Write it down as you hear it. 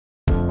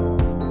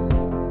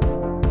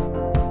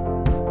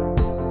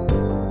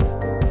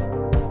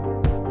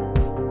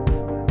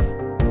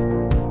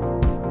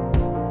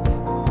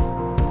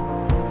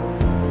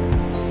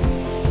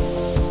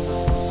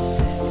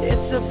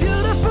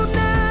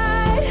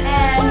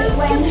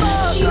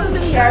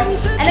year.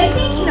 And I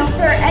think, you know,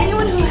 for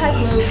anyone who has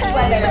moved,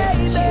 whether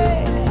it's to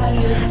a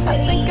new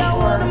city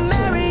or to a new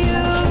country,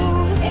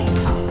 it's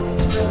tough.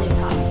 It's really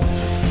tough.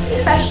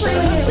 Especially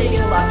when you're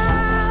leaving loved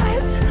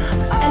ones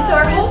behind. And so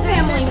our whole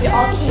family, we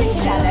all came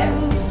together.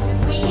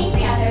 We came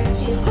together to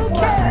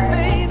support her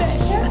and to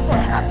care for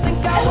her. And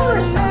we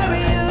were so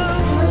nervous.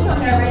 We were so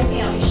nervous,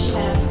 you know, is she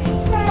gonna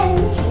find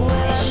friends?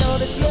 Is she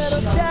gonna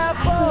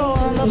acclimate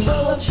to the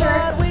culture?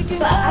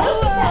 But I don't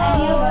think that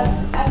any of us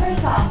ever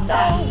thought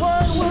that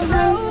she would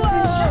find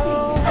friends.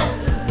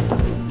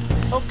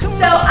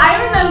 So I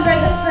remember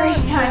the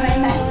first time I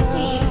met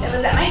Steve. It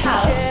was at my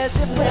house.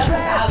 We put up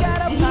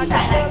about, and he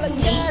sat next to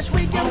me.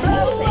 And when he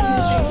was sitting, he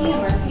was drinking a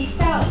Murphy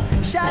Stout.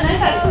 And I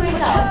thought to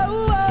myself,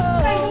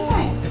 try some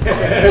wine.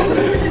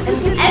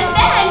 And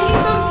then he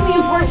spoke to me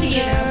in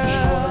Portuguese and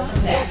it was game over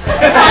from there.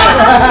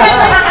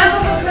 Like stamp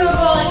of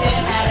approval, it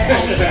didn't matter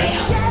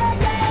anything else.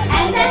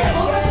 And then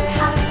over the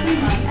past 3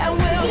 months,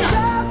 you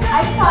know,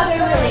 I saw their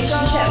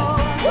relationship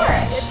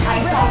flourish. I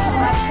saw how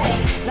much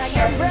they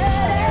care for each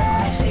other,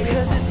 how much they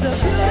respect each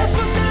other,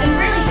 and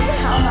really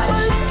just how much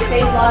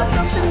they love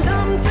each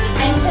other.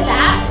 And to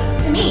that,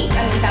 to me, I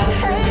mean, that was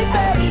really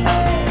powerful.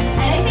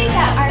 And I think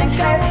that our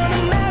entire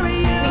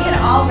family, we can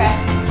all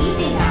rest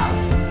easy now,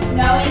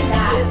 knowing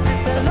that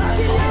the love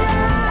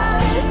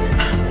is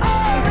sincere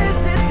and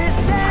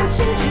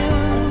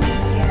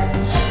sincere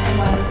and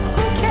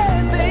wonderful.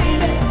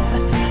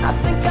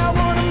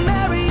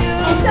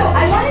 And so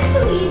I wanted to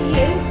leave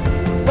you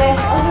with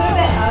a little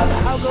bit of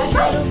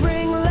advice.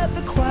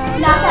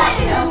 Not that,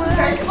 you know, you're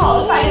very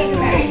qualified and you're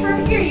married for a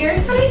few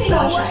years, but I think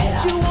I'll try it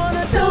out.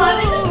 So love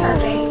isn't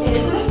perfect, it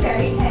isn't a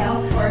fairy tale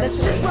or a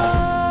storybook,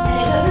 and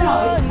it doesn't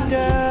always come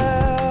easy.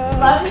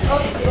 Love is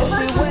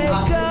overcoming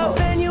obstacles,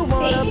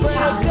 facing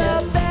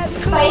challenges,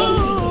 fighting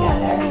to be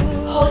together,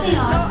 holding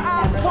on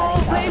and never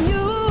letting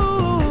go.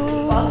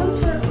 Welcome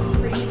to our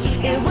crazy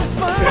family.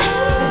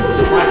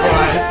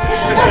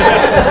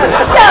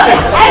 So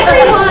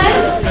everyone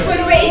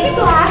would raise a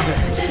glass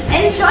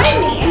and join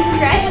me in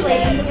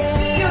congratulating the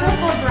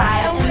beautiful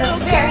bride and the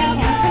very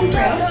handsome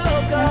groom.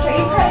 I'm sure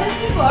you've heard this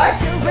before,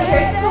 but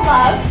here's to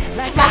love,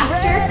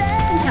 laughter,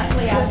 and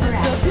happily ever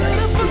after.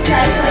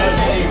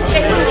 Congratulations.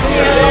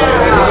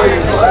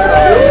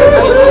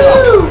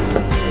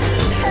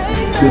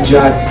 Good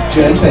job,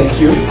 Jen. Thank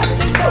you.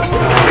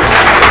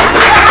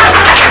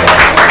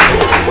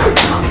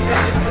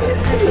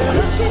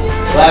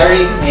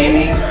 Larry,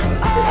 Amy,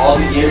 all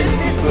the years that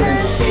you put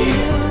into Steve,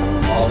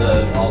 all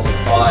the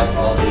thought,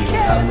 all the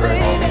effort,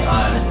 all the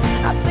time.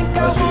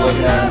 Must be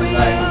looking at him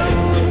tonight and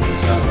thinking, look at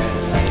this young man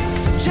tonight.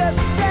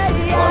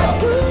 Brought up.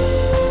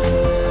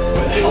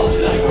 Where the hell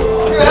did I go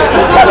wrong?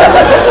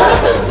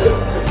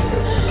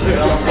 In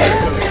all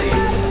seriousness, Steve,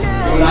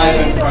 you and I have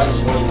been friends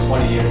for more than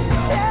 20 years now.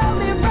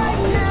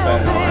 It's been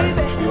an honor.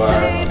 You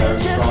are a very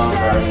strong,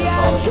 very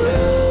intelligent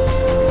man.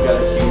 You've got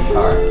a huge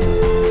heart. And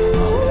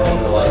I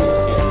know life's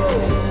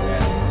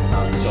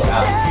I'm so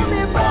happy for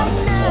you and found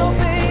this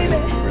soulmate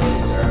that you really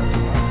deserve.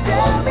 I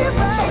love you, I'm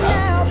so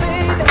happy.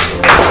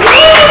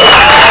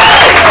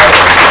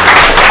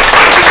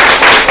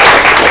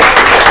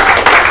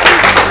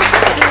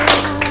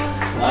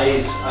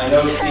 Lais, I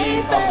know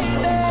Steve comes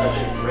from such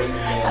a great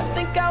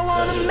family,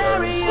 such a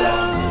very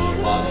strong, such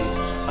a loving,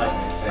 such a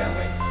tight-knit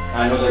family. And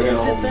I know they're going to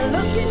open you,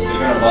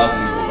 they're going to welcome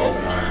you with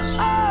open arms. I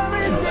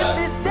know that.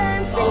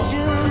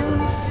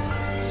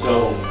 So,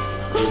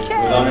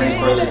 without any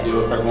further ado,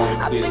 if everyone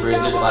would please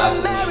raise their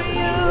glasses. I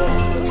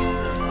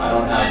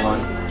don't have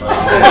one.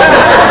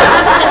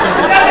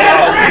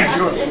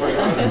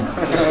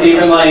 To Steve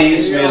and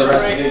Lais, may the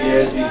rest of your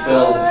years be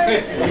filled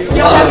with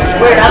love.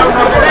 Wait, I don't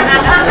know.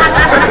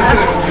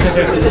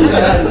 Is this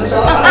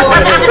all?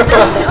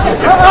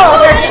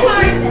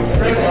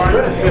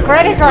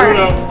 Credit card.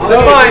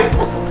 That's fine.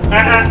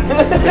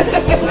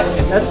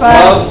 That's fine.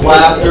 Love,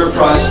 laughter,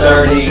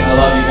 prosperity. I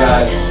love you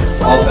guys.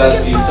 All the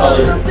best to you.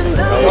 Salute.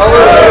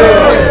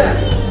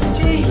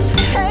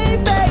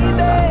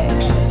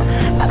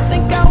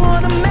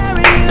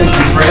 Thank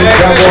you, Fred.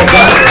 Job well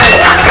done.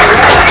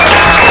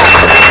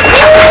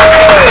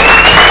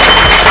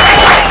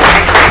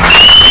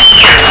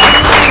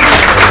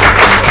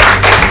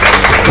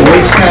 The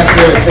wait staff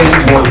here at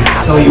Fame will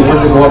tell you when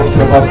to go up to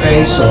the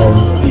buffet, so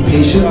be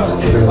patient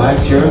and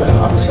relax here at the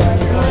homicide.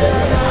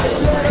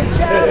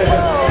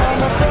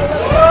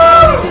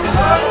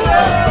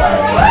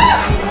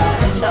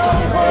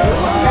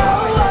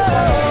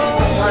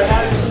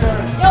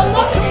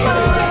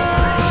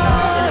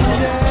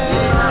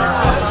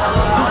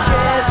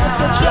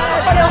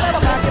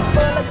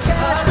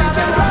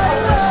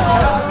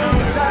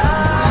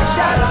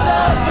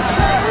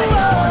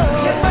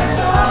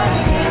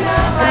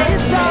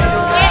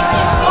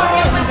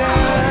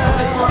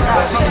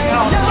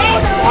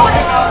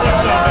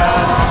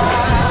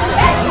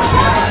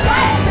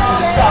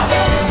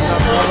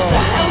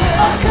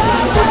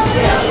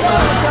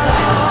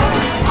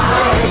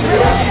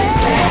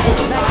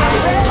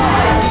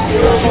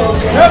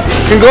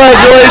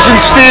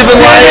 Congratulations, Steve and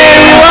Lais.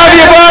 We love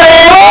you, buddy!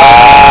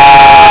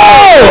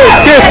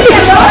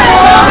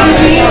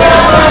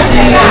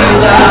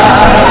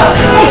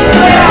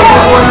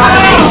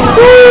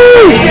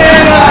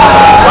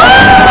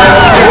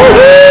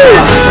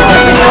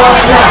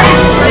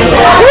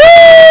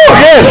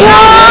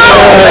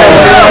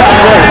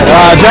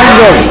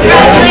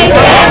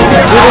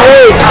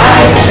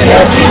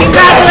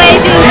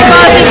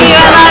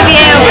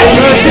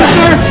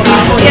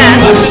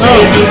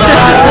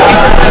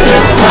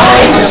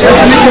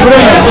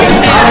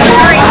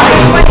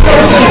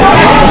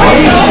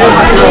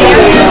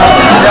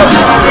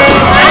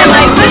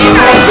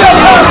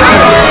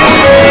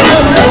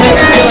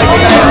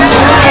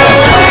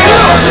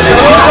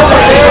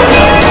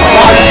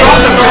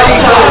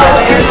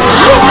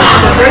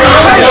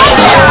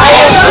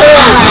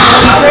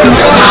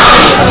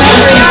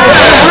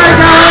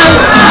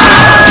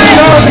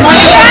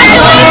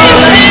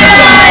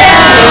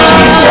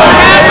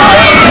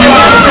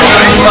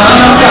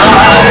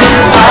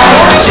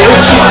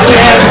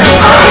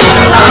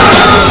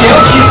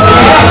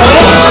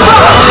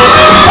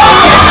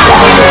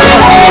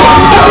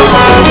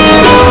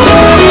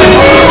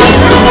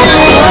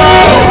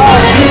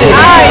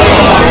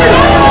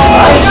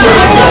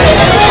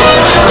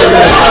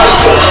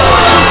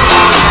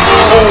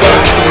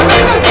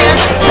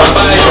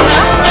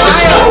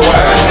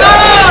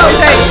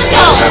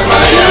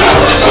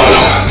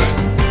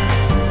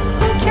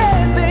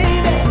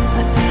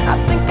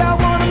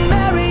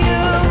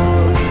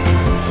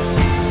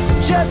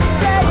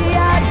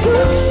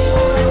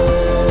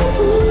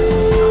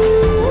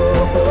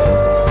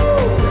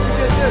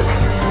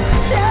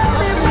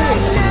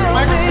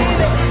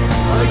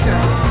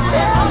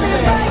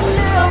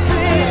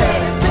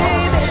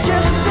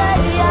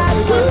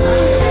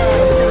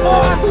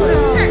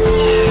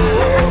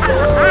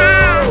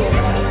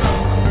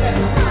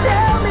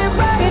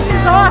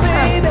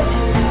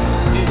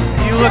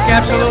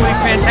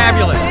 absolutely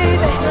fantabulous.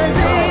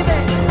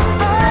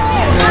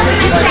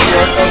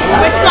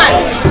 Which one?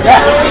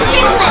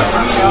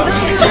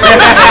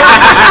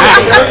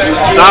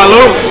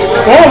 Salud.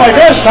 Oh my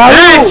gosh, salud.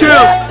 Hey, chill.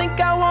 I think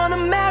I wanna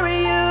marry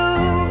you.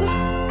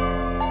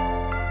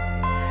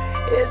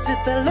 Is it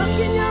the look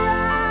in your eyes?